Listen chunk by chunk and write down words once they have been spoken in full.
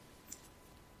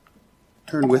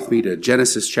Turn with me to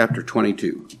Genesis chapter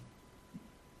 22.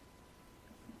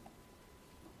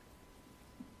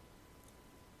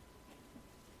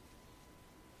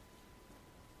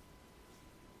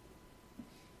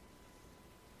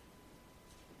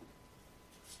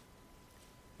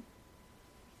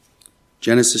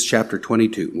 Genesis chapter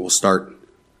 22. We'll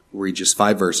read just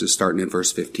 5 verses, starting in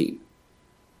verse 15.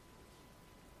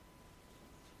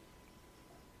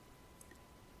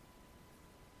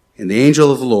 And the angel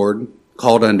of the Lord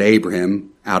called unto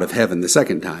Abraham out of heaven the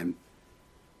second time,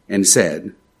 and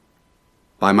said,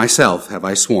 By myself have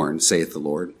I sworn, saith the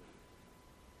Lord,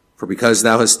 for because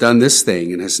thou hast done this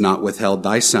thing, and hast not withheld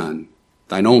thy son,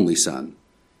 thine only son,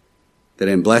 that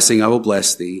in blessing I will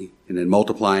bless thee, and in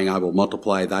multiplying I will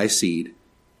multiply thy seed,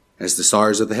 as the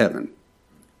stars of the heaven,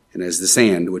 and as the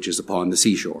sand which is upon the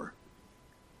seashore.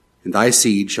 And thy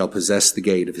seed shall possess the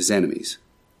gate of his enemies.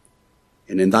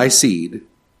 And in thy seed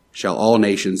shall all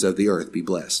nations of the earth be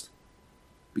blessed,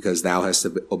 because thou hast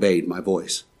obeyed my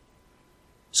voice.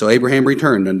 So Abraham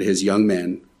returned unto his young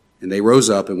men, and they rose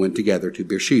up and went together to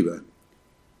Beersheba,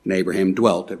 and Abraham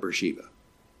dwelt at Beersheba.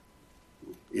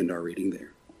 We'll end our reading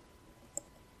there.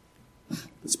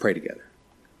 Let's pray together.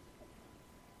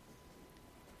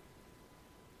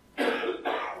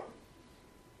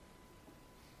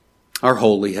 Our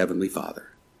holy Heavenly Father,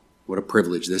 what a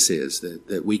privilege this is,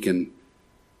 that we can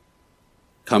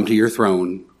come to your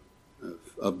throne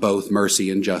of both mercy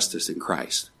and justice in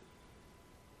Christ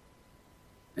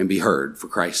and be heard for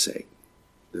Christ's sake,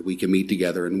 that we can meet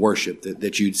together and worship,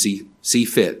 that you'd see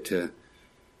fit to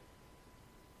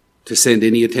send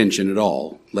any attention at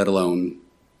all, let alone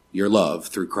your love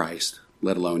through Christ,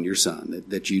 let alone your Son,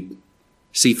 that you'd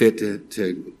see fit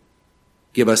to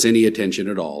give us any attention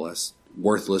at all, us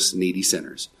worthless, needy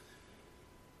sinners.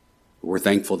 We're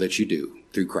thankful that you do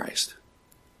through Christ.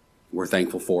 We're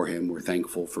thankful for him. We're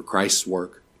thankful for Christ's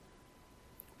work,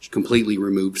 which completely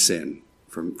removed sin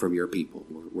from your people.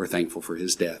 We're thankful for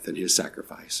his death and his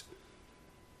sacrifice.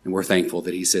 And we're thankful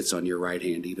that he sits on your right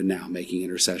hand even now, making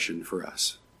intercession for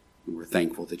us. And we're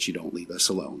thankful that you don't leave us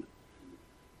alone.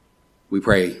 We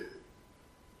pray,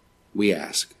 we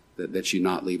ask that you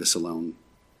not leave us alone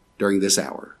during this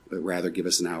hour, but rather give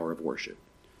us an hour of worship.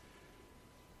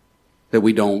 That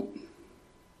we don't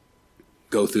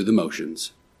go through the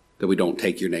motions, that we don't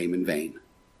take your name in vain,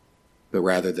 but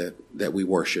rather that we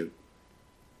worship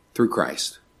through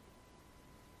Christ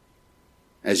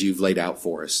as you've laid out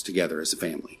for us together as a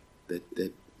family,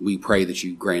 that we pray that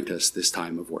you grant us this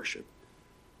time of worship.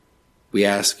 We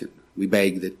ask and we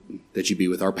beg that you be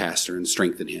with our pastor and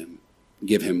strengthen him,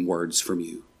 give him words from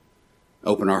you,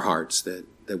 open our hearts that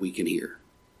we can hear.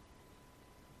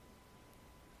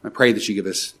 I pray that you give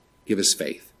us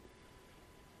faith.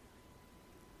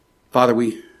 Father,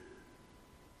 we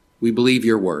believe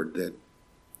your word, that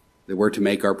we're to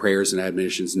make our prayers and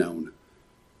admonitions known.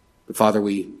 But Father,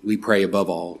 we pray above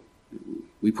all,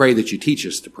 we pray that you teach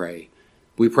us to pray.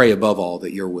 We pray above all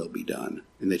that your will be done,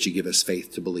 and that you give us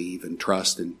faith to believe and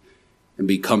trust and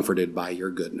be comforted by your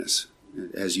goodness,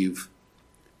 as you've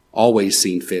always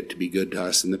seen fit to be good to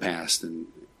us in the past, and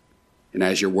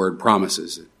as your word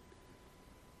promises,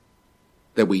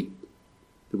 that we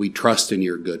trust in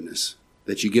your goodness,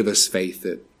 that you give us faith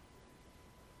that,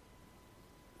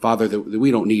 Father, that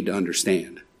we don't need to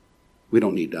understand. We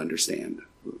don't need to understand.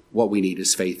 What we need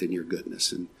is faith in your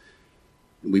goodness. And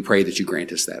we pray that you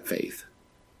grant us that faith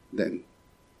then,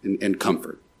 and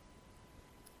comfort.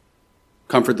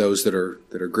 Comfort those that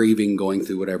are grieving, going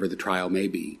through whatever the trial may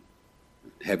be.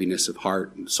 Heaviness of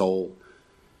heart and soul.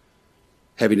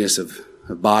 Heaviness of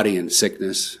body and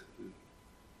sickness.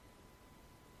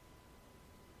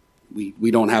 We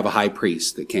don't have a high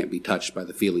priest that can't be touched by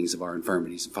the feelings of our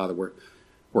infirmities. And Father, we're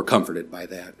comforted by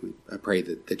that. I pray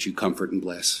that you comfort and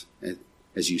bless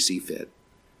as you see fit.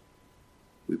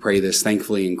 We pray this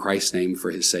thankfully in Christ's name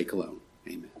for his sake alone.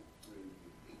 Amen.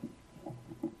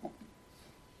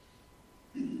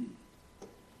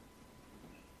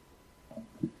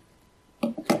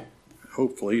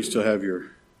 Hopefully you still have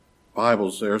your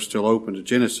Bibles there still open to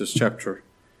Genesis chapter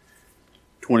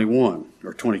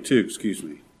 22, excuse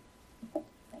me.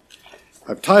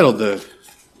 I've titled the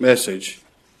message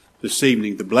this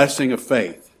evening, The Blessing of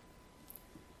Faith.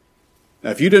 Now,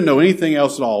 if you didn't know anything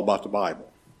else at all about the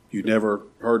Bible, you'd never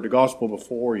heard the gospel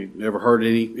before, you'd never heard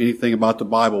anything about the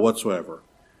Bible whatsoever,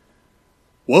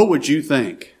 what would you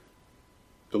think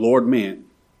the Lord meant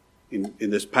in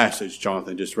this passage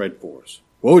Jonathan just read for us?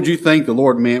 What would you think the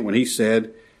Lord meant when he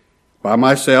said, By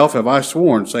myself have I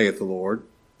sworn, saith the Lord,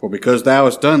 for because thou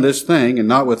hast done this thing, and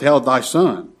not withheld thy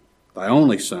son, thy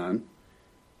only son,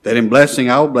 that in blessing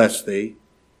I will bless thee,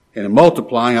 And in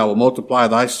multiplying, I will multiply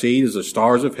thy seed as the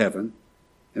stars of heaven,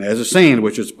 and as the sand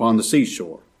which is upon the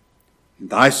seashore. And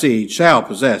thy seed shall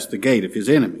possess the gate of his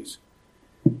enemies.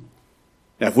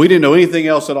 Now, if we didn't know anything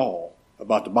else at all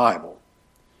about the Bible,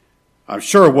 I'm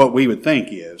sure what we would think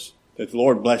is that the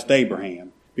Lord blessed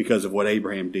Abraham because of what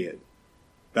Abraham did.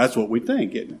 That's what we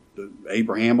think, isn't it?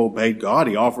 Abraham obeyed God.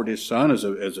 He offered his son he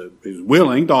was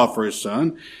willing to offer his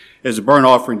son as a burnt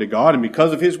offering to God. And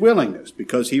because of his willingness,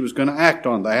 because he was going to act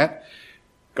on that,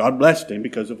 God blessed him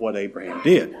because of what Abraham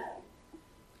did.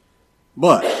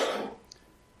 But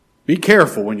be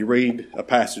careful when you read a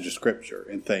passage of Scripture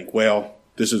and think, well,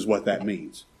 this is what that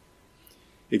means.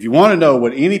 If you want to know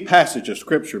what any passage of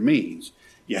Scripture means,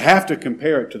 you have to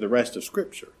compare it to the rest of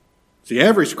Scripture. See,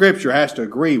 every Scripture has to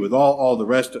agree with all the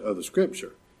rest of the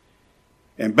Scripture.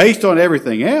 And based on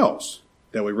everything else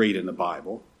that we read in the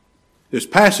Bible, this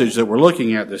passage that we're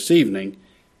looking at this evening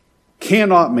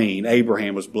cannot mean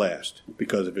Abraham was blessed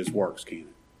because of his works, can it?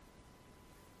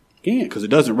 It can't, because it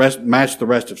doesn't match the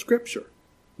rest of Scripture.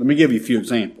 Let me give you a few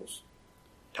examples.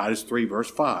 Titus 3, verse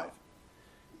 5.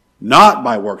 Not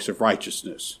by works of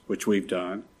righteousness, which we've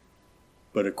done,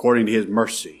 but according to his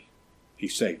mercy, he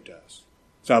saved us.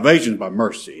 Salvation is by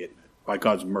mercy, isn't it? By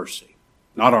God's mercy,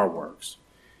 not our works.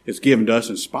 It's given to us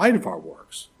in spite of our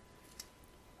works.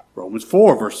 Romans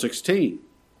 4, verse 16.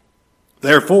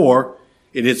 Therefore,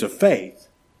 it is of faith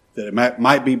that it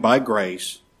might be by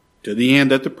grace, to the end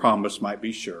that the promise might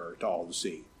be sure to all the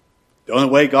seed. The only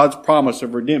way God's promise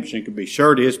of redemption can be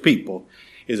sure to his people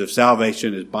is if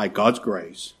salvation is by God's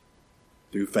grace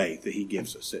through faith that he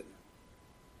gives us it.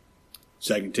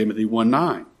 2 Timothy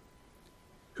 1:9.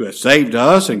 Who has saved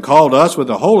us and called us with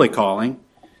a holy calling,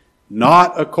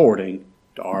 not according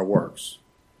to our works,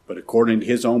 but according to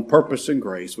his own purpose and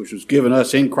grace, which was given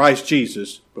us in Christ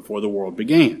Jesus before the world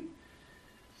began.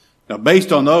 Now,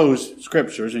 based on those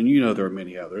scriptures, and you know there are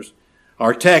many others,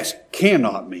 our text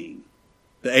cannot mean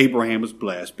that Abraham was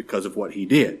blessed because of what he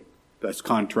did. That's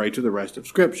contrary to the rest of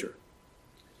Scripture.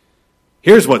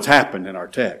 Here's what's happened in our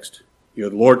text. The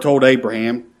Lord told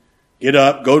Abraham, get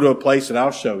up, go to a place that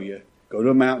I'll show you. Go to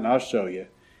a mountain, I'll show you.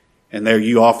 And there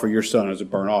you offer your son as a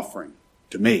burnt offering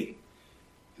to me.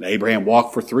 And Abraham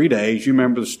walked for 3 days. You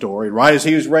remember the story. Right as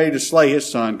he was ready to slay his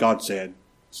son, God said,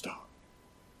 stop.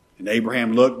 And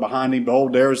Abraham looked behind him.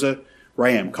 Behold, there was a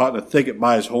ram caught in a thicket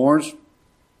by his horns.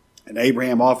 And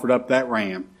Abraham offered up that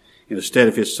ram instead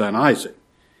of his son Isaac.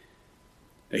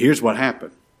 Now here's what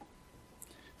happened.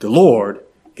 The Lord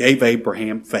gave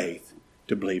Abraham faith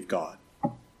to believe God.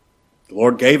 The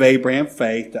Lord gave Abraham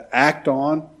faith to act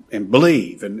on and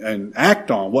believe and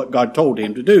act on what God told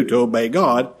him to do, to obey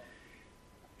God.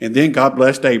 And then God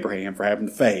blessed Abraham for having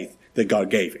the faith that God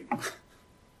gave him.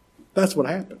 That's what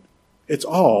happened. It's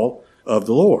all of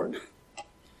the Lord.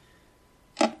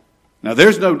 Now,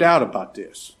 there's no doubt about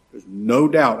this. There's no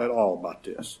doubt at all about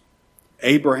this.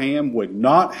 Abraham would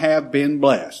not have been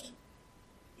blessed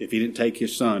if he didn't take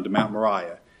his son to Mount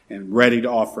Moriah and ready to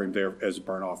offer him there as a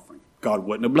burnt offering. God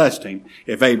wouldn't have blessed him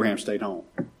if Abraham stayed home.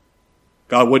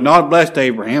 God would not have blessed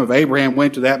Abraham if Abraham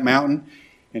went to that mountain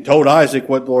and told Isaac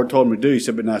what the Lord told him to do. He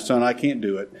said, but now, son, I can't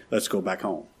do it. Let's go back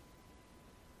home.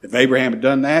 If Abraham had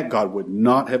done that, God would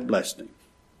not have blessed him.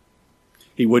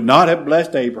 He would not have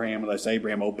blessed Abraham unless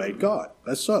Abraham obeyed God.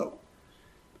 That's so.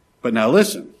 But now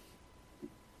listen.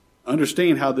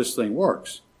 Understand how this thing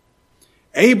works.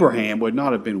 Abraham would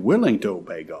not have been willing to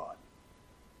obey God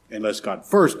unless God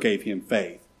first gave him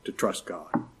faith to trust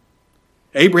God.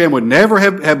 Abraham would never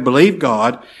have believed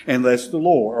God unless the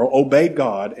Lord, or obeyed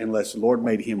God unless the Lord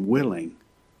made him willing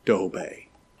to obey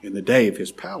in the day of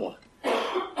his power.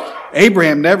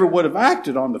 Abraham never would have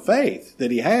acted on the faith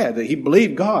that he had, that he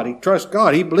believed God, he trusted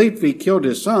God. He believed if he killed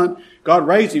his son, God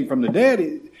raised him from the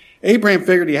dead. Abraham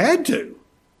figured he had to,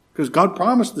 because God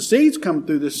promised the seeds coming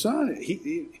through this son.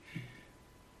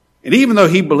 And even though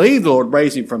he believed the Lord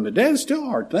raised him from the dead, it's still a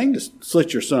hard thing to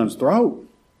slit your son's throat,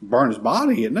 burn his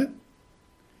body, isn't it?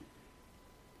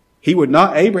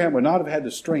 Abraham would not have had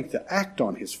the strength to act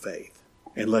on his faith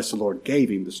unless the Lord gave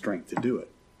him the strength to do it.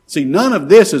 See, none of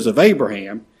this is of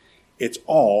Abraham. It's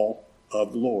all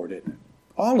of the Lord, isn't it?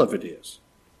 All of it is.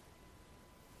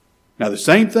 Now, the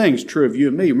same thing is true of you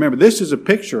and me. Remember, this is a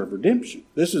picture of redemption.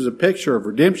 This is a picture of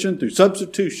redemption through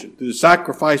substitution, through the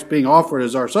sacrifice being offered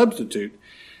as our substitute.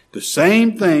 The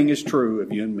same thing is true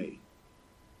of you and me.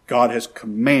 God has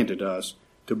commanded us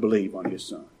to believe on his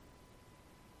Son.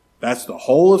 That's the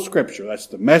whole of Scripture. That's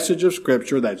the message of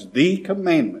Scripture. That's the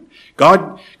commandment.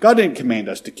 God didn't command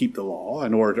us to keep the law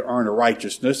in order to earn a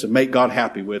righteousness and make God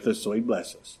happy with us so he'd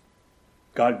bless us.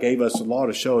 God gave us the law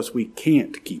to show us we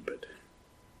can't keep it.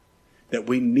 That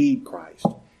we need Christ.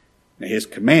 Now, his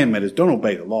commandment is don't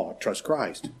obey the law, trust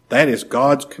Christ. That is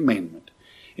God's commandment.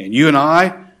 And you and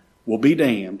I will be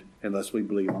damned unless we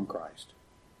believe on Christ.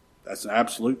 That's an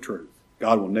absolute truth.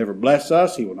 God will never bless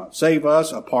us. He will not save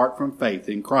us apart from faith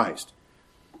in Christ.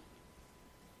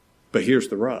 But here's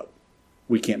the rub.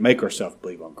 We can't make ourselves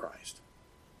believe on Christ.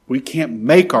 We can't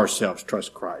make ourselves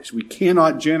trust Christ. We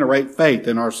cannot generate faith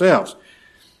in ourselves.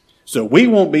 So we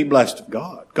won't be blessed of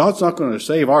God. God's not going to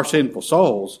save our sinful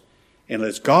souls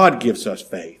unless God gives us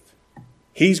faith.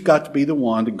 He's got to be the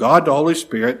one, God the Holy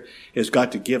Spirit, has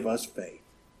got to give us faith.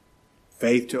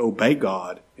 Faith to obey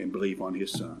God and believe on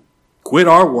His Son. Quit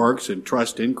our works and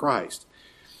trust in Christ.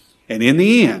 And in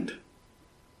the end,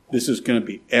 this is going to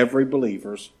be every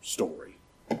believer's story.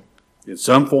 In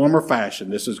some form or fashion,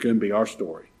 this is going to be our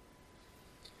story.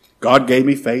 God gave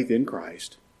me faith in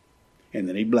Christ, and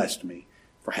then He blessed me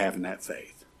for having that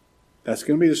faith. That's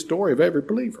going to be the story of every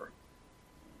believer.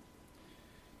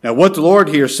 Now, what the Lord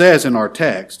here says in our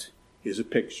text is a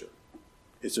picture.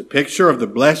 It's a picture of the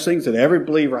blessings that every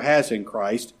believer has in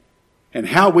Christ and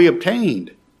how we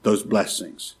obtained those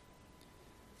blessings.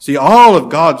 See, all of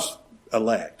God's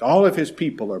elect, all of His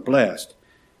people are blessed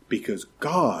because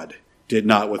God did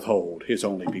not withhold His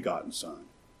only begotten Son.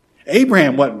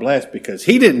 Abraham wasn't blessed because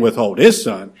he didn't withhold his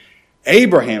son.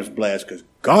 Abraham's blessed because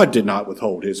God did not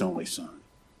withhold His only Son.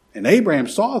 And Abraham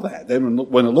saw that. Then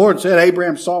when the Lord said,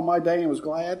 Abraham saw my day and was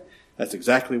glad, that's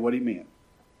exactly what He meant.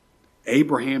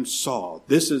 Abraham saw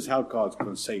this is how God's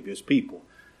going to save His people,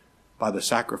 by the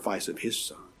sacrifice of His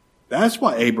Son. That's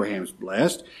why Abraham's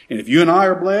blessed. And if you and I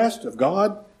are blessed of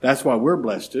God, that's why we're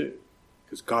blessed too.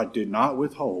 Because God did not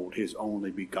withhold His only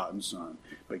begotten Son,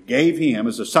 but gave Him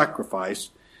as a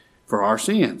sacrifice for our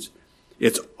sins.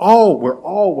 We're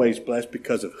always blessed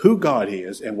because of who God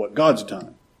is and what God's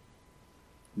done.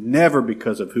 Never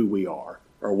because of who we are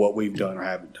or what we've done or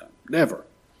haven't done. Never.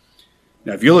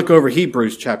 Now, if you look over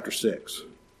Hebrews chapter 6,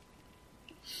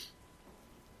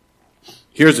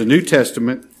 here's a New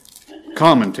Testament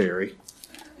commentary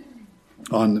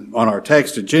on our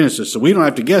text in Genesis, so we don't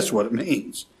have to guess what it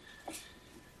means.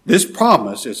 This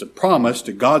promise is a promise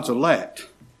to God's elect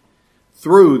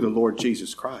through the Lord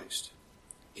Jesus Christ.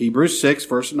 Hebrews 6,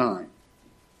 verse 9.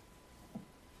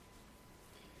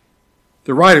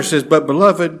 The writer says, But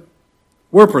beloved,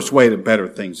 we're persuaded better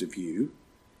things of you,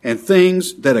 and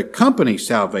things that accompany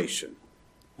salvation,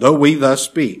 though we thus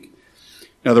speak.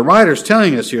 Now the writer's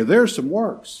telling us here, there are some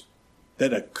works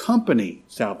that accompany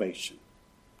salvation.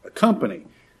 Accompany.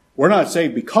 We're not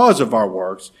saved because of our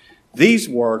works. These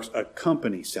works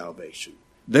accompany salvation.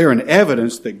 They're an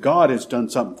evidence that God has done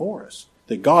something for us,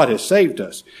 that God has saved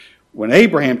us. When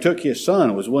Abraham took his son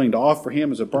and was willing to offer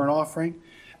him as a burnt offering,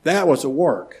 that was a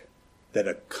work that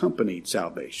accompanied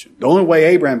salvation. The only way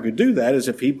Abraham could do that is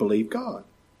if he believed God.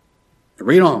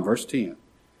 Read on, verse 10.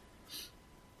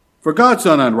 For God's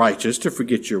not unrighteous to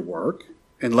forget your work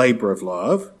and labor of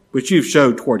love, which you've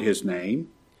showed toward His name,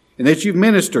 and that you've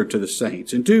ministered to the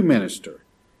saints and do minister.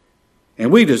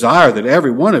 And we desire that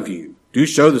every one of you do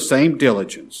show the same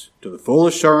diligence to the full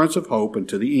assurance of hope and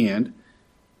to the end,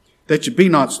 that you be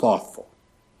not slothful,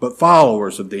 but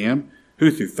followers of them who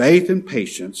through faith and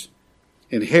patience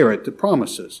inherit the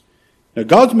promises. Now,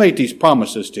 God's made these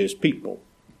promises to His people,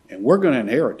 and we're going to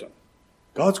inherit them.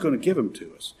 God's going to give them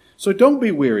to us. So don't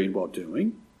be weary while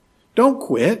doing. Don't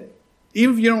quit.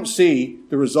 Even if you don't see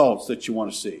the results that you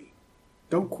want to see.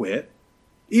 Don't quit.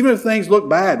 Even if things look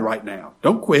bad right now,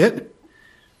 don't quit.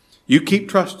 You keep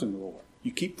trusting the Lord.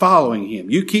 You keep following Him.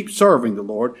 You keep serving the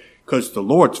Lord because the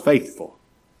Lord's faithful.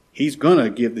 He's going to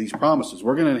give these promises.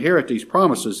 We're going to inherit these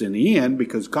promises in the end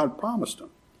because God promised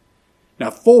them. Now,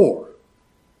 4.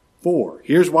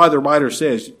 Here's why the writer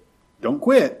says, don't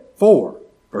quit. 4,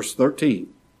 verse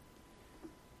 13.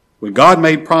 When God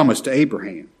made promise to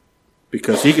Abraham,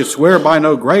 because he could swear by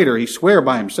no greater, he swore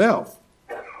by himself,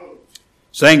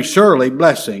 saying, surely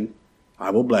blessing, I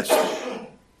will bless thee,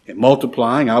 and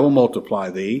multiplying, I will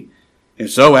multiply thee. And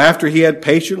so after he had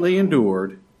patiently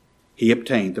endured, he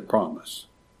obtained the promise.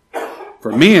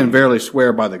 For men verily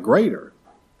swear by the greater,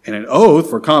 and an oath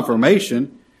for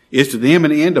confirmation is to them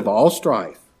an end of all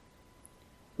strife,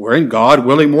 wherein God,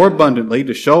 willing more abundantly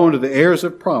to show unto the heirs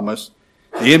of promise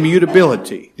the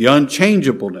immutability, the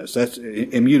unchangeableness. That's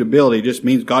immutability just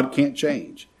means God can't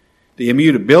change. The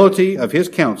immutability of His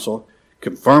counsel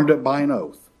confirmed it by an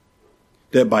oath,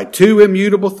 that by two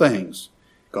immutable things,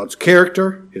 God's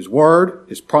character, His word,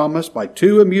 His promise, by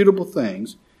two immutable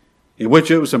things, in which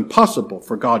it was impossible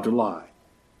for God to lie,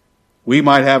 we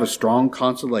might have a strong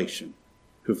consolation,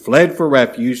 who fled for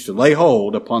refuge to lay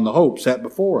hold upon the hope set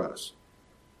before us,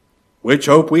 which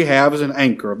hope we have as an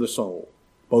anchor of the soul,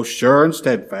 both sure and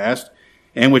steadfast,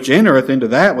 and which entereth into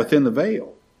that within the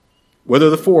veil,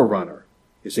 whither the forerunner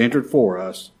is entered for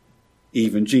us,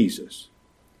 even Jesus,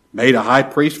 made a high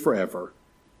priest forever,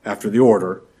 after the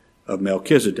order of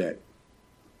Melchizedek.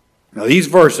 Now these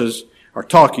verses are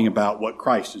talking about what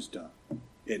Christ has done.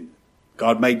 And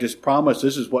God made this promise.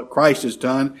 This is what Christ has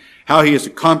done, how he has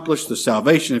accomplished the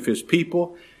salvation of his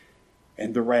people,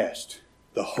 and the rest,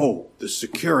 the hope, the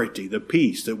security, the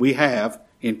peace that we have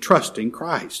in trusting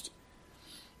Christ.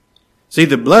 See,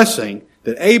 the blessing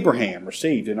that Abraham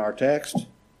received in our text,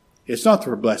 it's not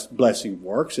the blessing of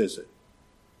works, is it?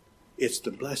 It's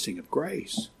the blessing of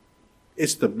grace.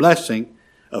 It's the blessing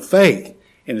of faith.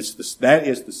 And that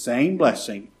is the same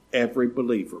blessing every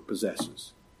believer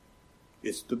possesses.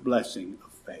 It's the blessing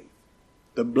of faith.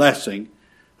 The blessing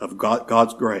of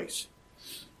God's grace.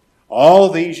 All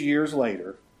these years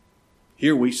later,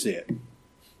 here we sit.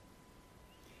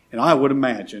 And I would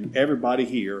imagine everybody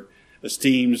here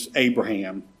esteems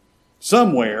Abraham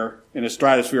somewhere in a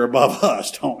stratosphere above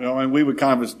us. And we would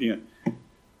kind of, do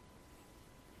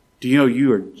you know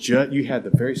you had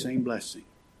the very same blessing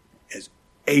as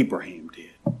Abraham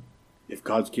did if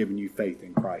God's given you faith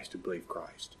in Christ to believe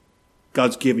Christ?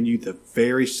 God's given you the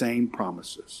very same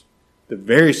promises, the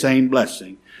very same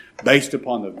blessing based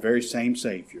upon the very same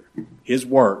Savior, his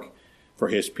work for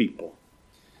his people.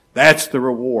 That's the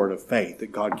reward of faith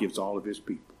that God gives all of his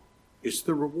people. It's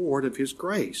the reward of his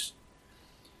grace.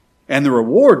 And the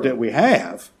reward that we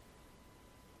have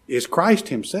is Christ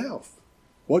himself.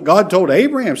 What God told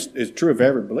Abraham is true of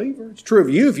every believer. It's true of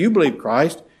you if you believe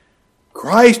Christ.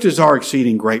 Christ is our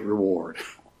exceeding great reward.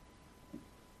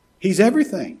 He's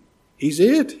everything. He's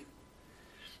it.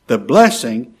 The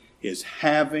blessing is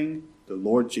having the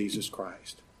Lord Jesus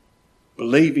Christ.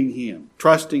 Believing him,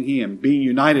 trusting him, being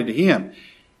united to him.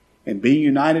 And being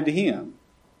united to him,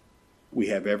 we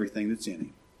have everything that's in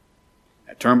him.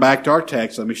 Now turn back to our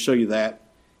text. Let me show you that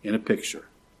in a picture.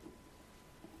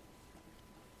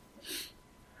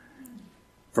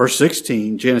 Verse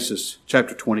 16, Genesis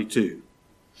chapter 22.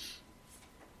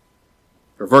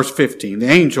 Or verse 15, the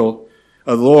angel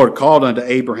of the Lord called unto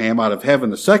Abraham out of heaven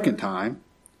the second time,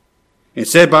 and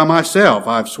said, By myself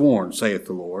I have sworn, saith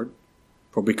the Lord,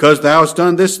 for because thou hast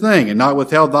done this thing, and not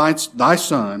withheld thy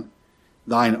son,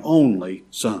 thine only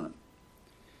son.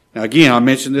 Now again, I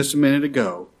mentioned this a minute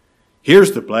ago.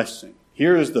 Here's the blessing.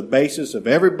 Here is the basis of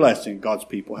every blessing God's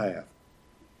people have.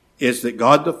 Is that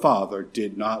God the Father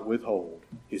did not withhold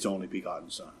his only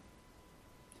begotten Son.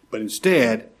 But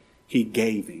instead, he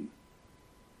gave him.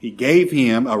 He gave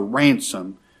him a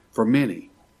ransom for many.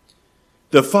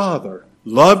 The Father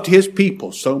loved his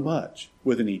people so much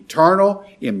with an eternal,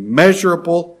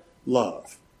 immeasurable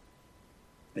love.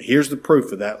 Now here's the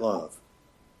proof of that love.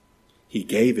 He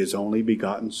gave his only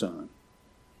begotten Son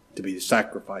to be the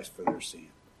sacrifice for their sin.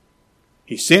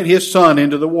 He sent his Son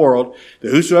into the world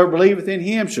that whosoever believeth in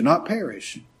him should not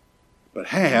perish, but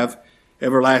have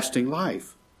everlasting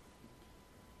life.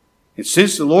 And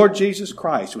since the Lord Jesus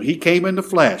Christ, when he came in the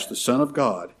flesh, the Son of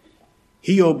God,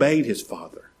 he obeyed his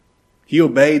Father. He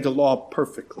obeyed the law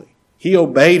perfectly. He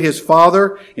obeyed his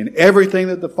Father in everything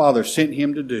that the Father sent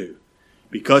him to do.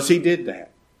 Because he did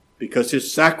that, because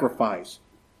his sacrifice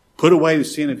put away the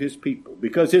sin of his people,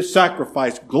 because his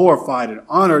sacrifice glorified and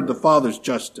honored the Father's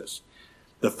justice,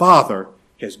 the Father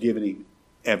has given him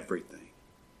everything.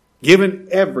 Given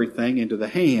everything into the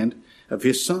hand of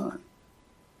his Son.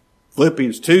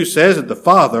 Philippians 2 says that the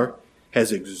Father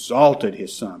has exalted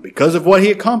his Son. Because of what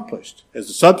he accomplished as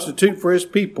a substitute for his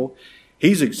people,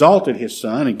 he's exalted his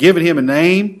Son and given him a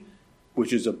name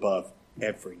which is above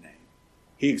every name.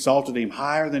 He exalted him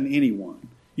higher than anyone.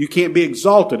 You can't be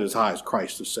exalted as high as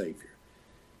Christ the Savior.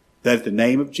 That at the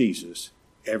name of Jesus,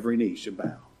 every knee should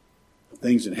bow.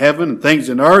 Things in heaven and things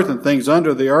in earth and things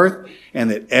under the earth, and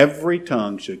that every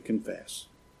tongue should confess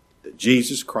that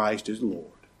Jesus Christ is Lord,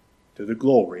 to the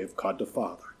glory of God the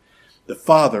Father. The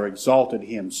Father exalted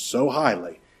him so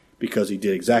highly because he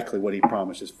did exactly what he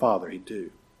promised his Father he'd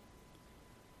do.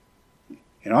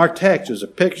 And our text is a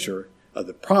picture of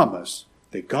the promise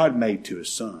that God made to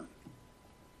his Son.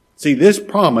 See, this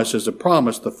promise is a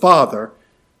promise the Father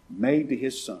made to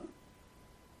his Son.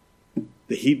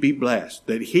 That he'd be blessed,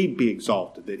 that he'd be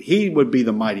exalted, that he would be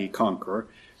the mighty conqueror.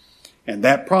 And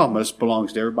that promise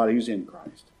belongs to everybody who's in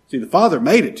Christ. See, the Father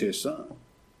made it to his Son.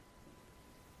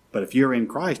 But if you're in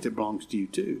Christ, it belongs to you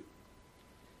too.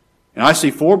 And I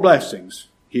see 4 blessings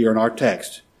here in our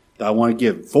text that I want to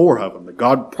give. 4 of them.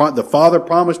 The Father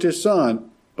promised his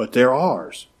Son, but they're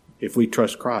ours if we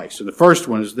trust Christ. And the first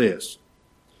one is this.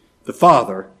 The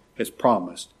Father has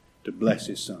promised to bless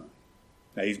his Son.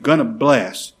 Now he's going to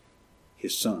bless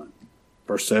his Son.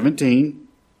 Verse 17,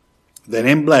 then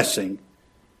in blessing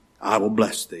I will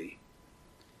bless thee.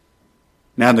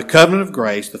 Now in the covenant of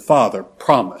grace, the Father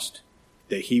promised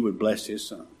that he would bless his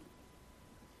Son.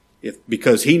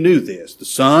 Because he knew this, the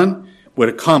Son would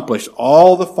accomplish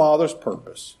all the Father's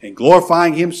purpose in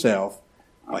glorifying himself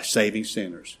by saving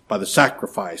sinners, by the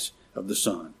sacrifice of the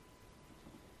Son.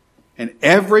 And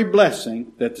every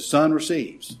blessing that the Son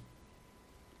receives,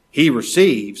 he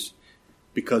receives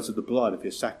because of the blood of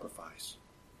his sacrifice.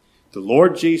 The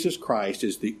Lord Jesus Christ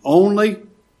is the only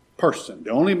person, the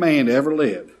only man to ever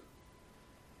live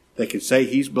that can say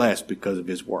he's blessed because of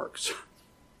his works.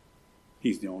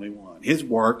 He's the only one. His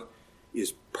work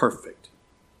is perfect.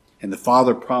 And the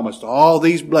Father promised all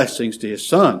these blessings to his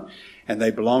Son, and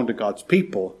they belong to God's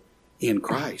people in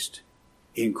Christ.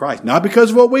 In Christ. Not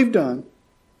because of what we've done,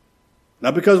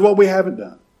 not because of what we haven't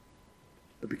done,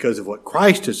 but because of what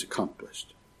Christ has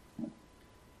accomplished.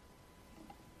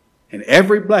 And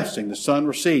every blessing the Son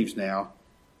receives now,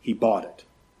 he bought it.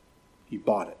 He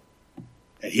bought it.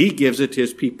 And he gives it to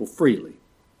his people freely.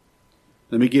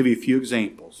 Let me give you a few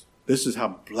examples. This is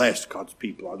how blessed God's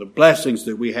people are. The blessings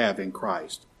that we have in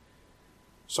Christ.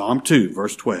 Psalm 2,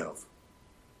 verse 12.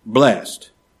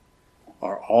 Blessed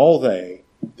are all they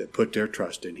that put their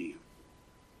trust in him.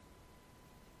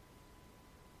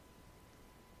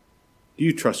 Do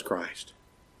you trust Christ?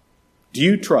 Do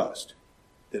you trust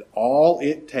that all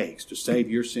it takes to save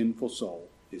your sinful soul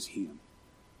is him?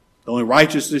 The only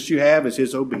righteousness you have is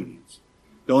his obedience.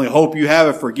 The only hope you have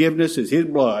of forgiveness is his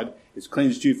blood has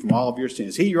cleansed you from all of your sins.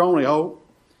 Is he your only hope?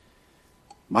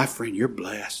 My friend, you're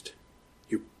blessed.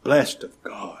 You're blessed of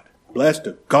God. Blessed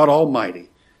of God Almighty.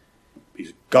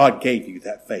 Because God gave you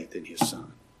that faith in his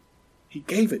Son. He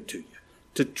gave it to you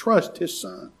to trust his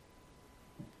Son.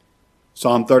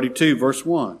 Psalm 32, verse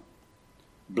 1.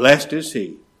 Blessed is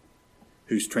he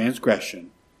whose transgression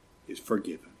is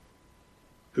forgiven,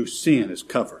 whose sin is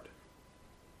covered.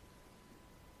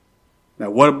 Now,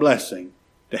 what a blessing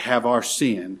to have our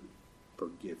sin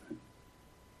forgiven.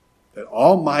 That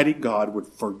Almighty God would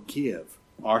forgive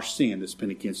our sin that's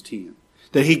been against him.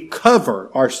 That he cover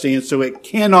our sin so it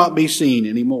cannot be seen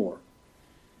anymore.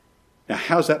 Now,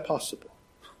 how's that possible?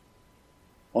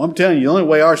 Well, I'm telling you, the only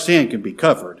way our sin can be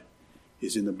covered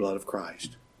is in the blood of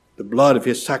Christ. The blood of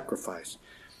his sacrifice.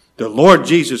 The Lord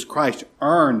Jesus Christ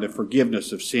earned the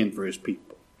forgiveness of sin for his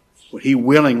people when he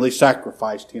willingly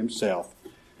sacrificed himself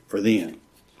for them.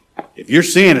 If your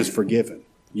sin is forgiven,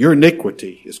 your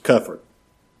iniquity is covered,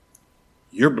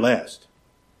 you're blessed.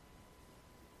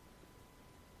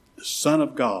 The Son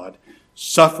of God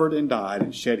suffered and died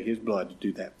and shed his blood to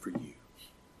do that for you.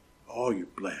 Oh, you're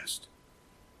blessed.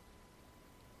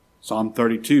 Psalm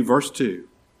 32, verse 2.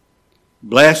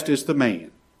 Blessed is the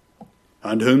man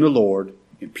unto whom the Lord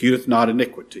imputeth not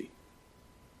iniquity.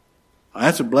 Now,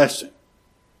 that's a blessing.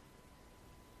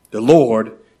 The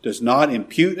Lord does not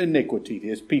impute iniquity to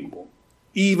his people,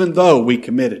 even though we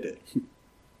committed it.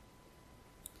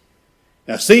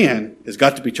 Now, sin has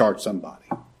got to be charged somebody.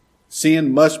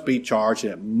 Sin must be charged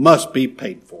and it must be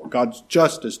paid for. God's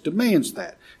justice demands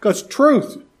that. God's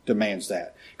truth demands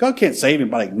that. God can't save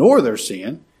anybody ignore their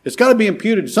sin. It's got to be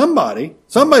imputed to somebody.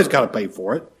 Somebody's got to pay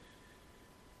for it.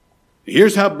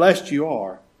 Here's how blessed you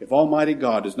are if Almighty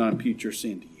God does not impute your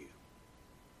sin to you.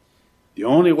 The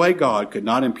only way God could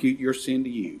not impute your sin to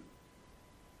you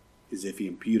is if he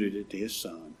imputed it to his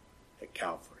Son at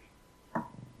Calvary.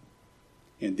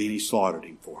 And then he slaughtered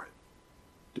him for it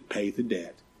to pay the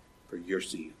debt for your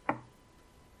sin.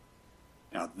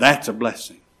 Now that's a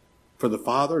blessing. For the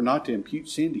Father not to impute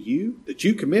sin to you that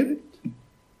you committed.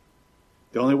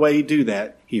 The only way he'd do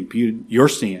that, he imputed your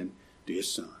sin to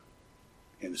his Son.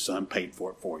 And the Son paid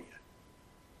for it for you.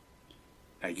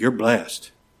 Now you're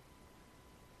blessed.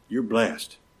 You're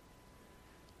blessed.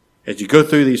 As you go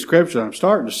through these scriptures, I'm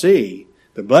starting to see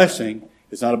the blessing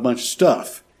is not a bunch of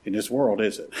stuff in this world,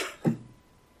 is it?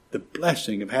 The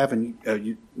blessing of having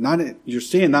your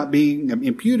sin not being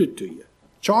imputed to you,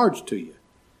 charged to you.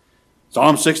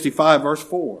 Psalm 65, verse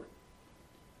 4.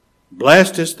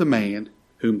 Blessed is the man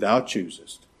whom thou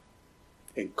choosest,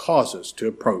 and causest to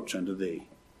approach unto thee.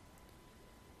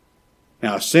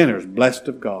 Now a sinner is blessed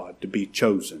of God to be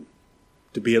chosen,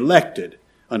 to be elected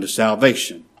unto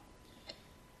salvation.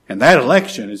 And that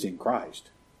election is in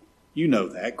Christ. You know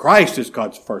that. Christ is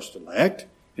God's first elect,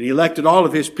 and he elected all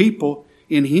of his people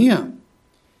in him.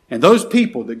 And those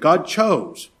people that God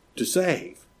chose to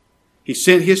save, he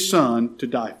sent his Son to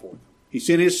die for them. He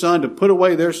sent his Son to put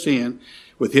away their sin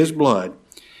with his blood.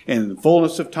 And in the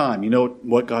fullness of time, you know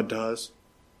what God does?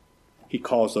 He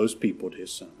calls those people to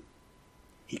his Son.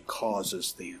 He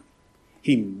causes them.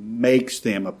 He makes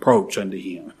them approach unto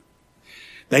him.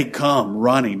 They come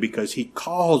running because He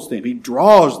calls them. He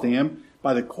draws them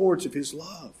by the cords of His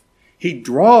love. He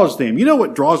draws them. You know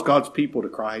what draws God's people to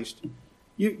Christ?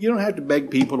 You don't have to beg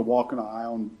people to walk an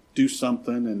aisle and do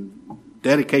something and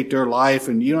dedicate their life,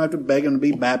 and you don't have to beg them to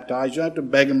be baptized. You don't have to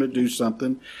beg them to do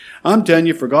something. I'm telling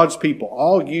you, for God's people,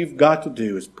 all you've got to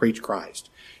do is preach Christ.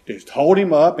 Just hold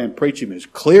Him up and preach Him as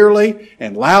clearly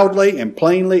and loudly and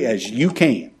plainly as you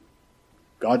can.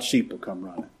 God's sheep will come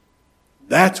running.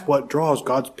 That's what draws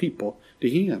God's people to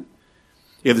Him.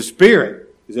 If the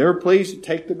Spirit is ever pleased to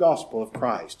take the gospel of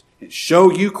Christ and show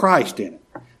you Christ in it,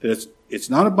 that it's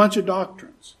not a bunch of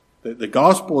doctrines. The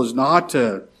gospel is not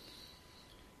to,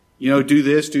 do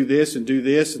this,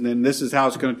 and then this is how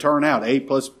it's going to turn out. A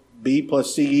plus B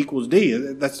plus C equals D.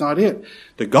 That's not it.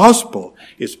 The gospel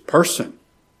is person.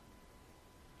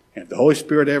 And if the Holy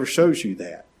Spirit ever shows you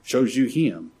that, shows you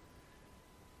Him,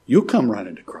 you'll come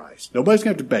running to Christ. Nobody's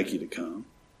going to have to beg you to come.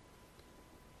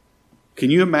 Can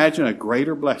you imagine a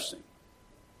greater blessing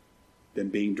than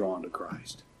being drawn to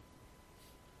Christ?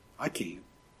 I can.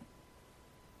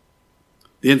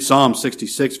 Then Psalm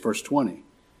 66, verse 20.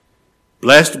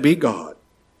 Blessed be God,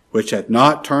 which hath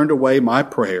not turned away my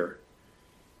prayer,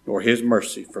 nor His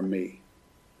mercy from me.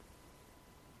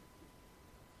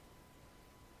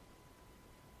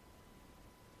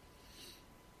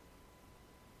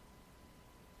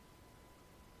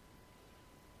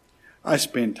 I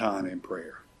spend time in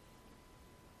prayer.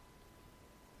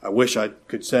 I wish I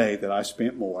could say that I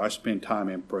spent more. I spend time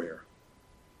in prayer.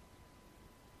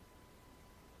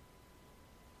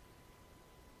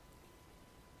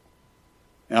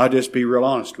 And I'll just be real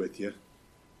honest with you.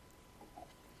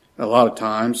 A lot of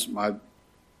times my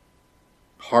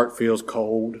heart feels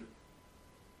cold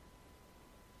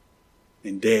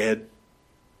and dead.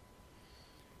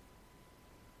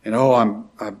 And how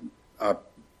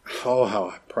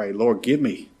I pray, Lord,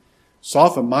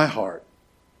 soften my heart.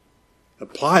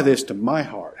 Apply this to my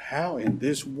heart. How in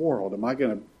this world am I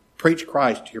going to preach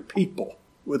Christ to your people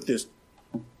with this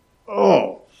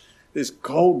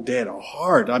cold, dead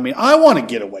heart? I mean, I want to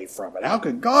get away from it. How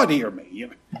could God hear me?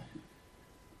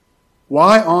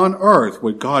 Why on earth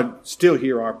would God still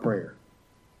hear our prayer?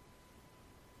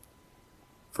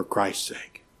 For Christ's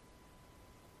sake.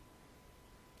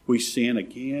 We sin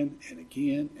again and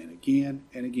again and again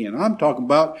and again. I'm talking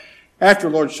about after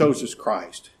the Lord shows us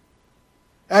Christ.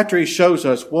 After He shows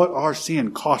us what our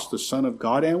sin cost the Son of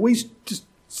God, and we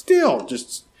still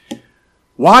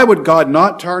why would God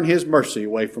not turn His mercy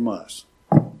away from us?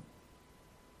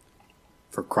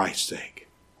 For Christ's sake.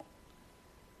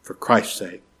 For Christ's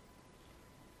sake.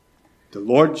 The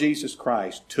Lord Jesus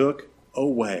Christ took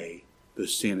away the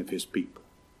sin of His people.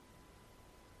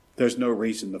 There's no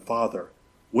reason the Father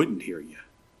wouldn't hear you.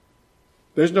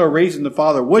 There's no reason the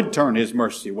Father would turn His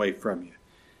mercy away from you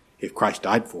if Christ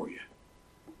died for you.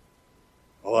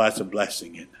 Oh, that's a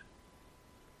blessing, isn't it?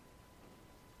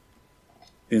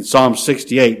 In Psalm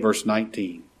 68, verse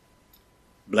 19,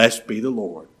 blessed be the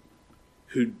Lord,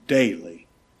 who daily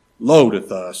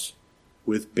loadeth us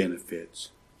with benefits,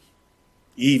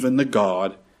 even the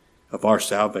God of our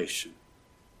salvation.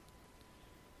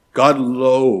 God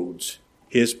loads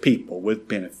His people with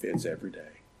benefits every day.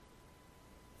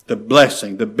 The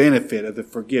blessing, the benefit of the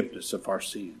forgiveness of our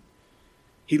sin.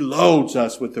 He loads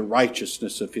us with the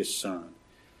righteousness of His Son.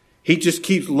 He just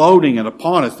keeps loading it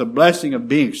upon us, the blessing of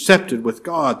being accepted with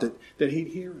God, that He'd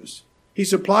hear us. He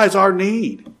supplies our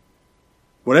need.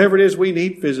 Whatever it is we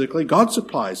need physically, God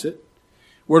supplies it.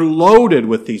 We're loaded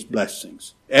with these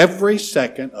blessings every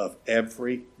second of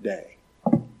every day.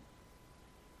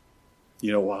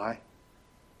 You know why?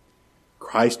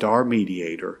 Christ, our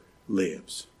mediator,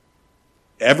 lives.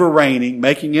 Ever reigning,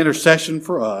 making intercession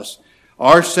for us,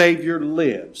 our Savior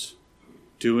lives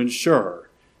to ensure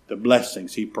the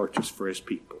blessings He purchased for His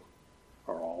people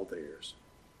are all theirs.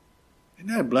 Isn't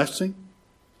that a blessing?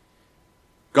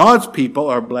 God's people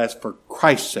are blessed for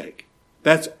Christ's sake.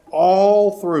 That's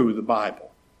all through the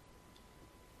Bible.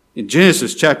 In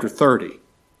Genesis chapter 30,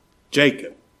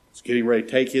 Jacob was getting ready to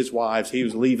take his wives. He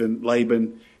was leaving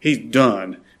Laban. He's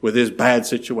done with his bad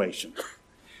situation.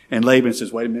 And Laban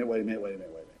says, wait a minute.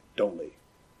 Don't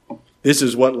leave. This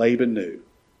is what Laban knew.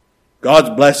 God's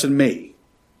blessing me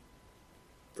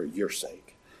for your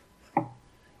sake.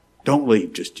 Don't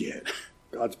leave just yet.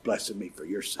 God's blessing me for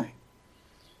your sake.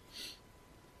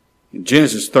 In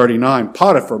Genesis 39,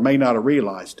 Potiphar may not have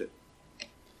realized it.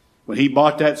 When he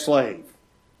bought that slave,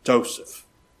 Joseph,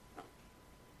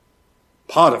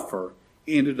 Potiphar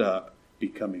ended up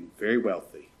becoming very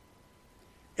wealthy.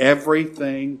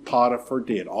 Everything Potiphar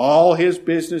did, all his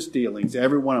business dealings,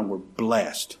 every one of them were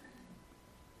blessed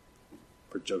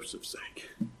for Joseph's sake.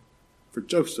 for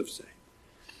Joseph's sake.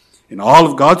 And all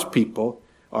of God's people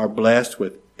are blessed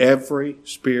with every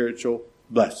spiritual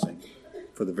blessing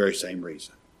for the very same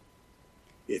reason.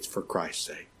 It's for Christ's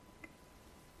sake.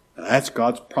 Now that's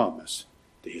God's promise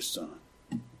to his Son.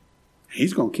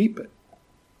 He's going to keep it.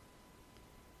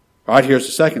 All right, here's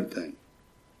the second thing.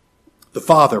 The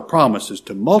Father promises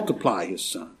to multiply his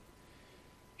Son.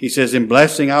 He says, in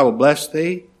blessing I will bless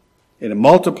thee, and in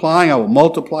multiplying I will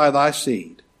multiply thy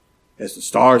seed, as the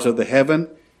stars of the heaven,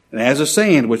 and as the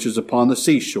sand which is upon the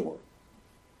seashore.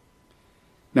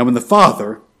 Now when the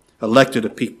Father elected a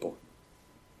people,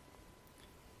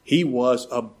 he was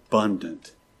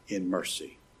abundant in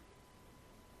mercy.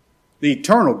 The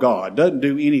eternal God doesn't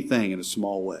do anything in a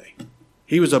small way.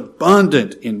 He was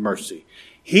abundant in mercy.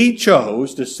 He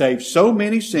chose to save so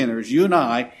many sinners, you and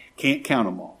I can't count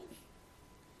them all.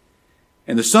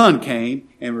 And the Son came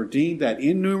and redeemed that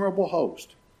innumerable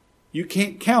host. You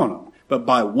can't count them, but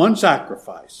by one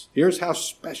sacrifice, here's how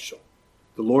special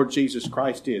the Lord Jesus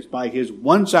Christ is. By his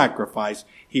one sacrifice,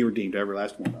 he redeemed every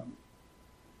last one of them.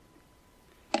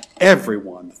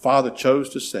 Everyone the Father chose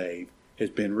to save has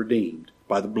been redeemed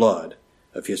by the blood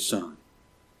of his Son.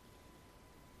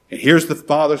 And here's the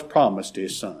Father's promise to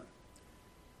his Son.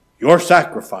 Your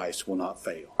sacrifice will not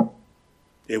fail.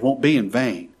 It won't be in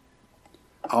vain.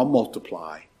 I'll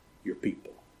multiply your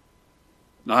people.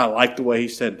 Now, I like the way he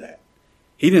said that.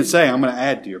 He didn't say, I'm going to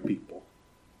add to your people.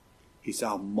 He said,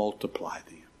 I'll multiply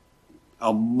them.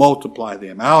 I'll multiply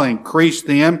them. I'll increase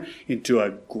them into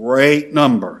a great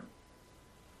number.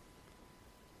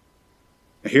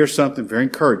 Now, here's something very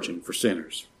encouraging for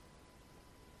sinners.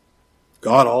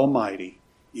 God Almighty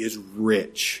is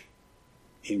rich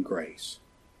in grace.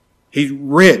 He's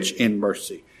rich in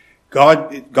mercy.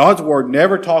 God's Word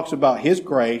never talks about his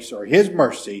grace or his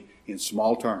mercy in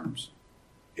small terms.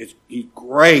 He's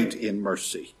great in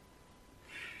mercy.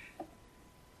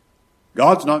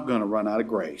 God's not going to run out of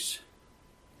grace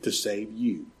to save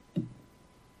you,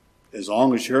 as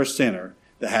long as you're a sinner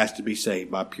that has to be saved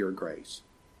by pure grace.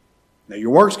 Now,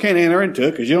 your works can't enter into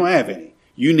it because you don't have any.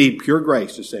 You need pure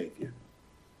grace to save you.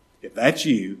 If that's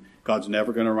you, God's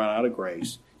never going to run out of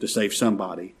grace to save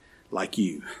somebody like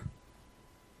you.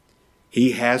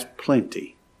 He has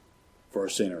plenty for a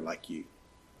sinner like you.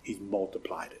 He's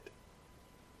multiplied it.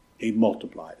 He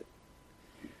multiplied it.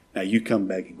 Now you come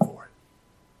begging for it.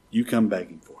 You come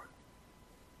begging for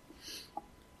it.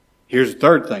 Here's the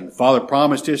third thing. The Father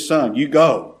promised his Son, you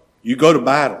go. You go to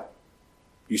battle.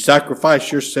 You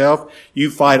sacrifice yourself.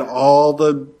 You fight all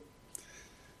the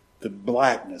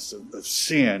blackness of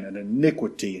sin and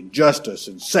iniquity and justice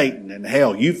and Satan and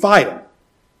hell. You fight them.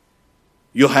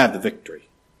 You'll have the victory.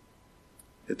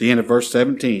 At the end of verse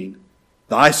 17,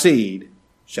 thy seed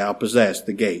shall possess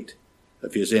the gate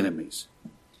of his enemies.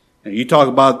 Now you talk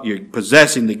about you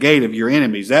possessing the gate of your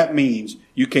enemies. That means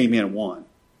you came in and won.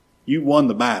 You won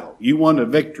the battle. You won the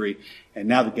victory, and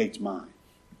now the gate's mine.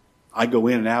 I go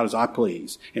in and out as I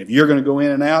please. And if you're going to go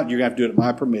in and out, you're going to have to do it at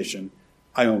my permission.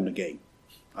 I own the gate.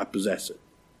 I possess it.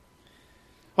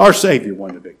 Our Savior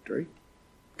won the victory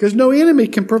because no enemy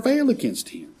can prevail against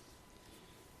him.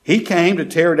 He came to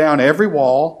tear down every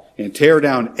wall and tear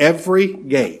down every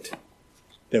gate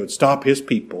that would stop his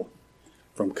people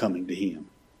from coming to him.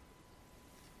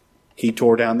 He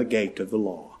tore down the gate of the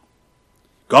law.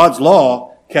 God's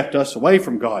law kept us away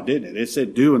from God, didn't it? It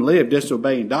said, do and live,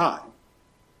 disobey and die.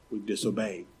 We've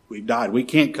disobeyed. We've died. We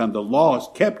can't come. The law has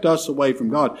kept us away from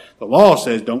God. The law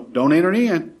says don't enter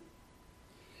in.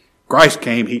 Christ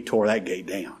came, he tore that gate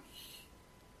down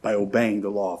by obeying the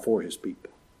law for his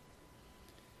people.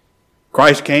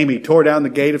 Christ came, he tore down the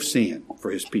gate of sin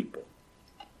for his people.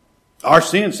 Our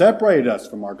sin separated us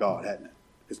from our God, hadn't it?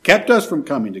 It's kept us from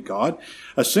coming to God.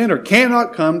 A sinner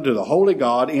cannot come to the holy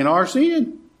God in our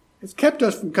sin. It's kept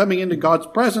us from coming into God's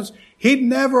presence. He'd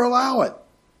never allow it.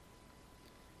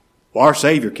 Well, our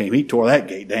Savior came, he tore that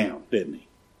gate down, didn't he?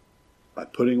 By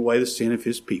putting away the sin of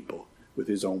his people with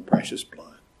his own precious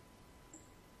blood.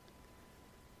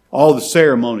 All the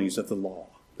ceremonies of the law,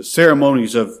 the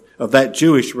ceremonies of that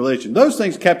Jewish religion, those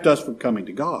things kept us from coming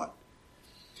to God.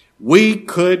 We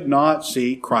could not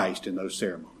see Christ in those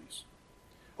ceremonies.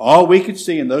 All we could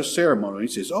see in those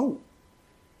ceremonies is, oh,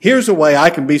 here's a way I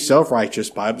can be self-righteous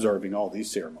by observing all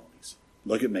these ceremonies.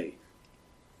 Look at me.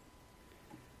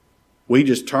 We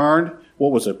just turned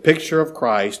what was a picture of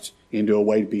Christ into a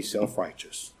way to be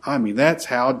self-righteous. I mean, that's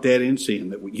how dead in sin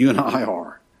that you and I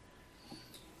are.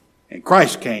 And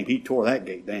Christ came, he tore that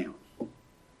gate down.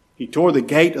 He tore the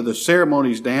gate of the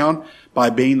ceremonies down by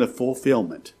being the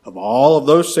fulfillment of all of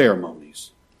those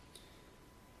ceremonies.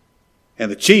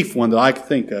 And the chief one that I can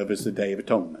think of is the Day of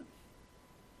Atonement.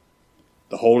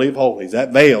 the Holy of Holies.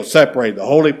 That veil separated the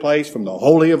holy place from the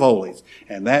Holy of Holies.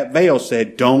 And that veil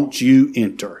said, don't you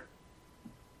enter.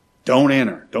 Don't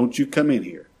enter. Don't you come in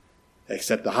here.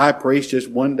 Except the high priest just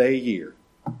one day a year,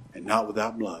 and not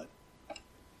without blood.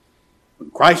 When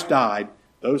Christ died,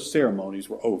 those ceremonies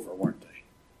were over, weren't they?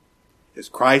 As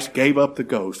Christ gave up the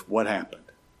ghost, what happened?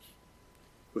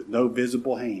 With no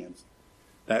visible hands,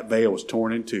 that veil was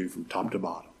torn in two from top to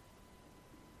bottom.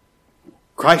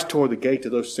 Christ tore the gate to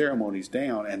those ceremonies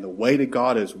down, and the way to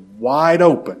God is wide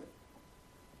open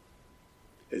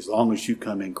as long as you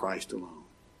come in Christ alone.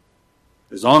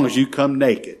 As long as you come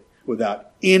naked, without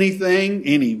anything,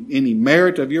 any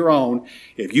merit of your own,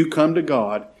 if you come to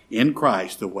God in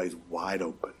Christ, the way's wide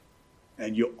open.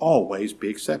 And you'll always be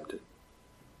accepted.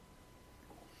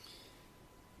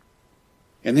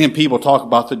 And then people talk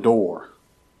about the door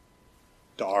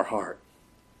to our heart.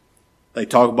 They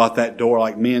talk about that door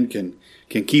like men can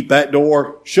keep that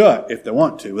door shut if they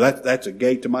want to. That's a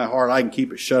gate to my heart. I can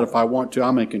keep it shut if I want to.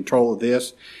 I'm in control of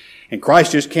this. And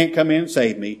Christ just can't come in and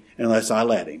save me unless I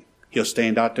let him. He'll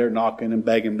stand out there knocking and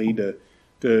begging me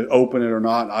to open it or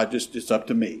not. It's up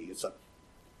to me. It's a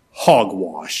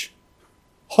hogwash.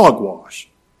 Hogwash.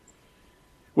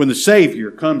 When the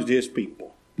Savior comes to his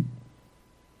people,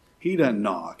 he doesn't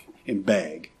knock and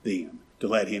beg them to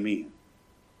let him in.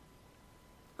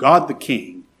 God the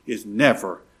King is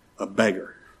never a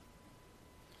beggar.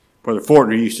 Brother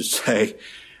Fortner used to say,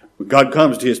 when God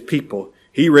comes to his people,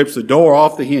 he rips the door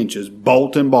off the hinges,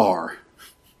 bolt and bar.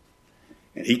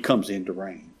 And he comes in to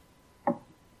reign.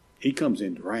 He comes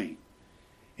in to reign.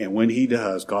 And when he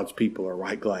does, God's people are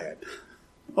right glad.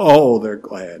 Oh, they're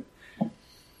glad.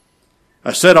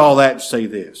 I said all that to say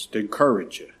this, to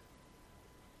encourage you.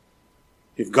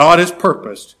 If God has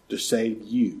purposed to save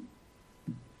you,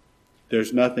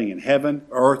 there's nothing in heaven,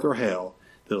 earth, or hell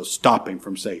that'll stop him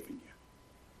from saving you.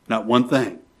 Not one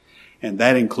thing. And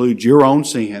that includes your own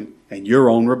sin and your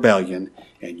own rebellion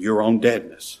and your own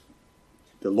deadness.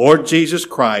 The Lord Jesus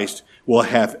Christ will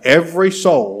have every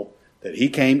soul that he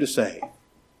came to save.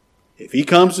 If he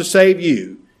comes to save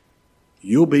you,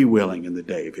 you'll be willing in the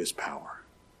day of his power.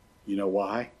 You know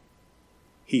why?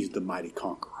 He's the mighty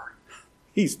conqueror.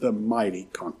 He's the mighty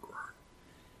conqueror.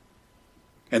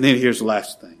 And then here's the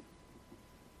last thing.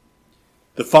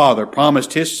 The Father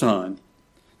promised his Son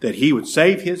that he would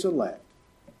save his elect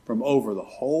from over the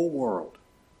whole world.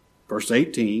 Verse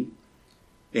 18,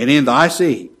 and in thy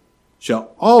seed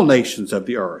shall all nations of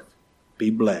the earth be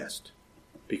blessed,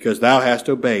 because thou hast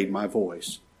obeyed my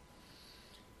voice.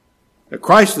 Now,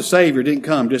 Christ the Savior didn't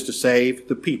come just to save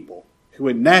the people who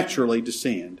would naturally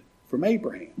descend from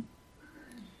Abraham.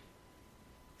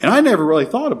 And I never really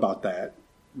thought about that,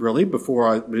 really, before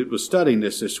I was studying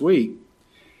this week.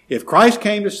 If Christ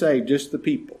came to save just the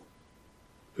people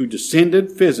who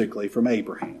descended physically from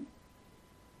Abraham,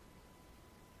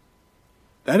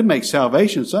 that would make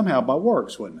salvation somehow by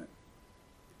works, wouldn't it?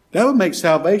 That would make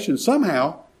salvation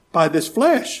somehow by this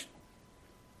flesh.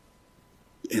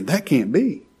 And that can't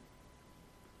be.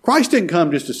 Christ didn't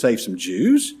come just to save some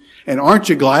Jews. And aren't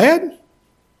you glad?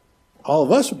 All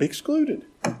of us would be excluded.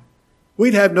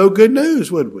 We'd have no good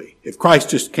news, would we? If Christ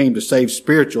just came to save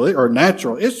spiritual or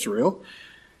natural Israel.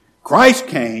 Christ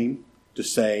came to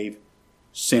save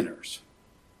sinners.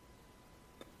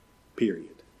 Period.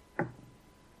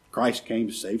 Christ came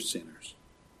to save sinners.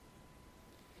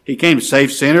 He came to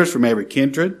save sinners from every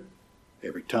kindred,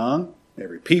 every tongue,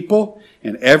 every people,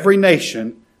 and every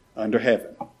nation under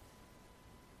heaven.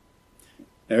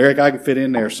 Now, Eric, I can fit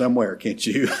in there somewhere, can't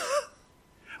you?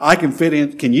 I can fit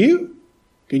in. Can you?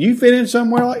 Can you fit in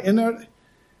somewhere like in there?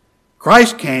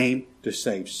 Christ came to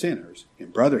save sinners.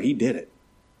 And brother, he did it.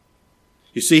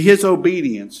 You see, his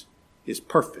obedience is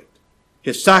perfect.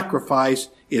 His sacrifice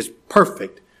is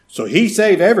perfect. So he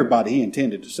saved everybody he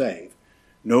intended to save,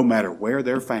 no matter where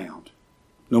they're found.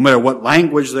 No matter what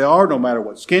language they are, no matter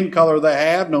what skin color they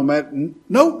have, no,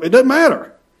 it doesn't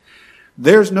matter.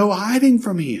 There's no hiding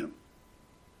from him.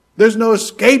 There's no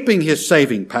escaping his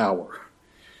saving power.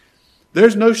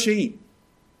 There's no sheep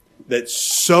that's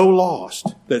so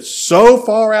lost, that's so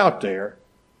far out there,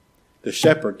 the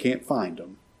shepherd can't find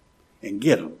them and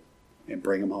get them and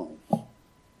bring them home.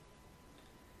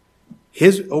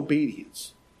 His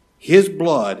obedience, his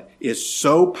blood is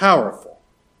so powerful,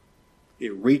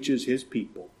 it reaches his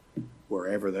people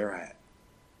wherever they're at.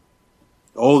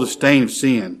 Oh, the stain of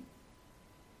sin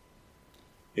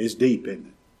is deep, isn't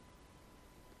it?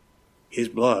 His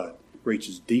blood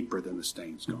reaches deeper than the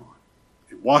stain's gone.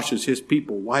 It washes his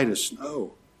people white as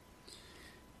snow.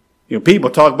 You know, people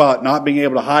talk about not being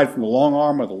able to hide from the long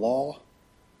arm of the law.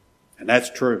 And that's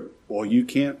true. Well, you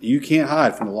can't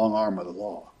hide from the long arm of the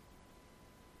law.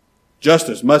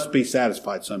 Justice must be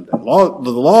satisfied someday. The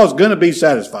law is going to be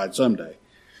satisfied someday.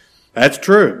 That's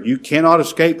true. You cannot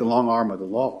escape the long arm of the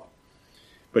law.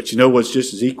 But you know what's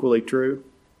just as equally true?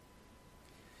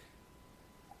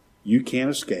 You can't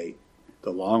escape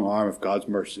the long arm of God's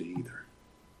mercy either.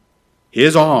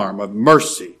 His arm of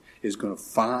mercy is going to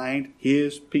find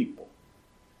his people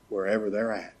wherever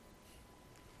they're at.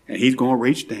 And he's going to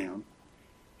reach down.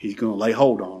 He's going to lay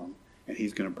hold on them. And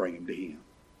he's going to bring them to him.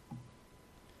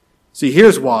 See,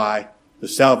 here's why the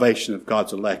salvation of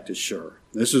God's elect is sure.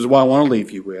 This is what I want to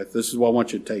leave you with. This is what I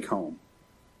want you to take home.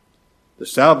 The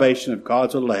salvation of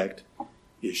God's elect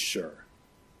is sure.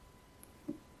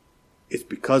 It's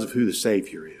because of who the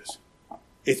Savior is.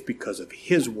 It's because of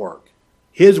his work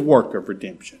of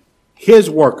redemption, his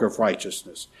work of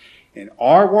righteousness. And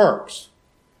our works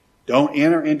don't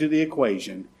enter into the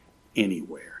equation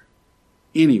anywhere.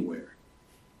 Anywhere.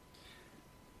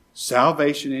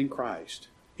 Salvation in Christ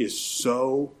is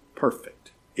so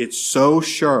perfect. It's so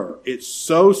sure. It's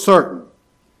so certain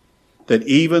that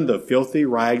even the filthy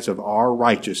rags of our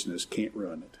righteousness can't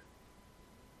ruin it.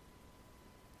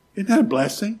 Isn't that a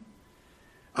blessing?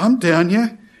 I'm telling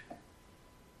you,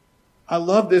 I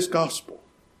love this gospel.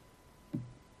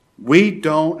 We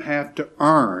don't have to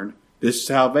earn this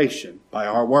salvation by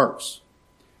our works.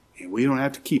 And we don't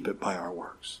have to keep it by our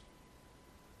works.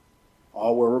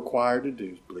 All we're required to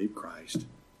do is believe Christ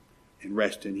and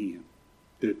rest in him.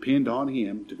 To depend on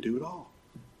him to do it all.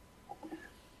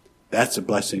 That's a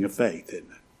blessing of faith,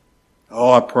 isn't it?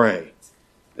 Oh, I pray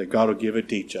that God will give it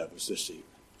to each of us this evening.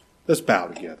 Let's bow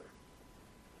together.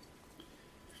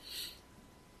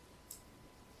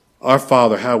 Our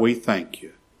Father, how we thank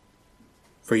you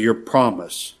for your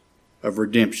promise of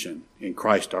redemption in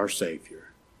Christ our Savior.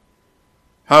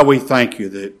 How we thank you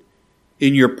that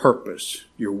in your purpose,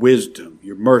 your wisdom,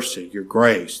 your mercy, your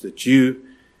grace, that you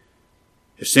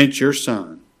have sent your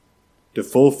Son to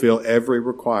fulfill every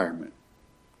requirement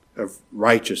of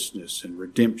righteousness and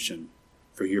redemption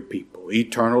for your people,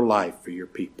 eternal life for your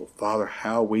people. Father,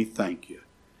 how we thank you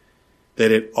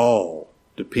that it all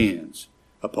depends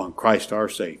upon Christ our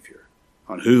Savior,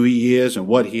 on who he is and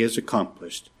what he has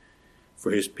accomplished for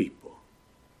his people.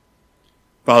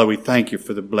 Father, we thank you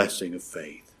for the blessing of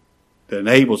faith that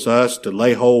enables us to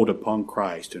lay hold upon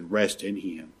Christ and rest in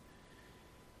him.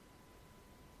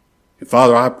 And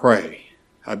Father, I pray,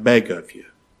 I beg of you,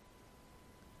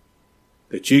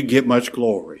 that you get much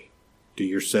glory to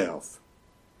yourself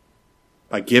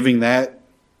by giving that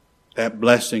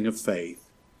blessing of faith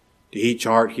to each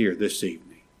heart here this evening.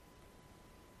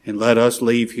 And let us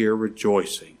leave here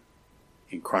rejoicing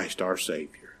in Christ our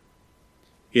Savior.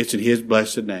 It's in his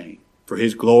blessed name, for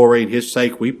his glory and his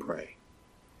sake we pray.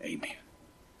 Amen.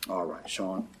 All right,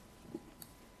 Sean.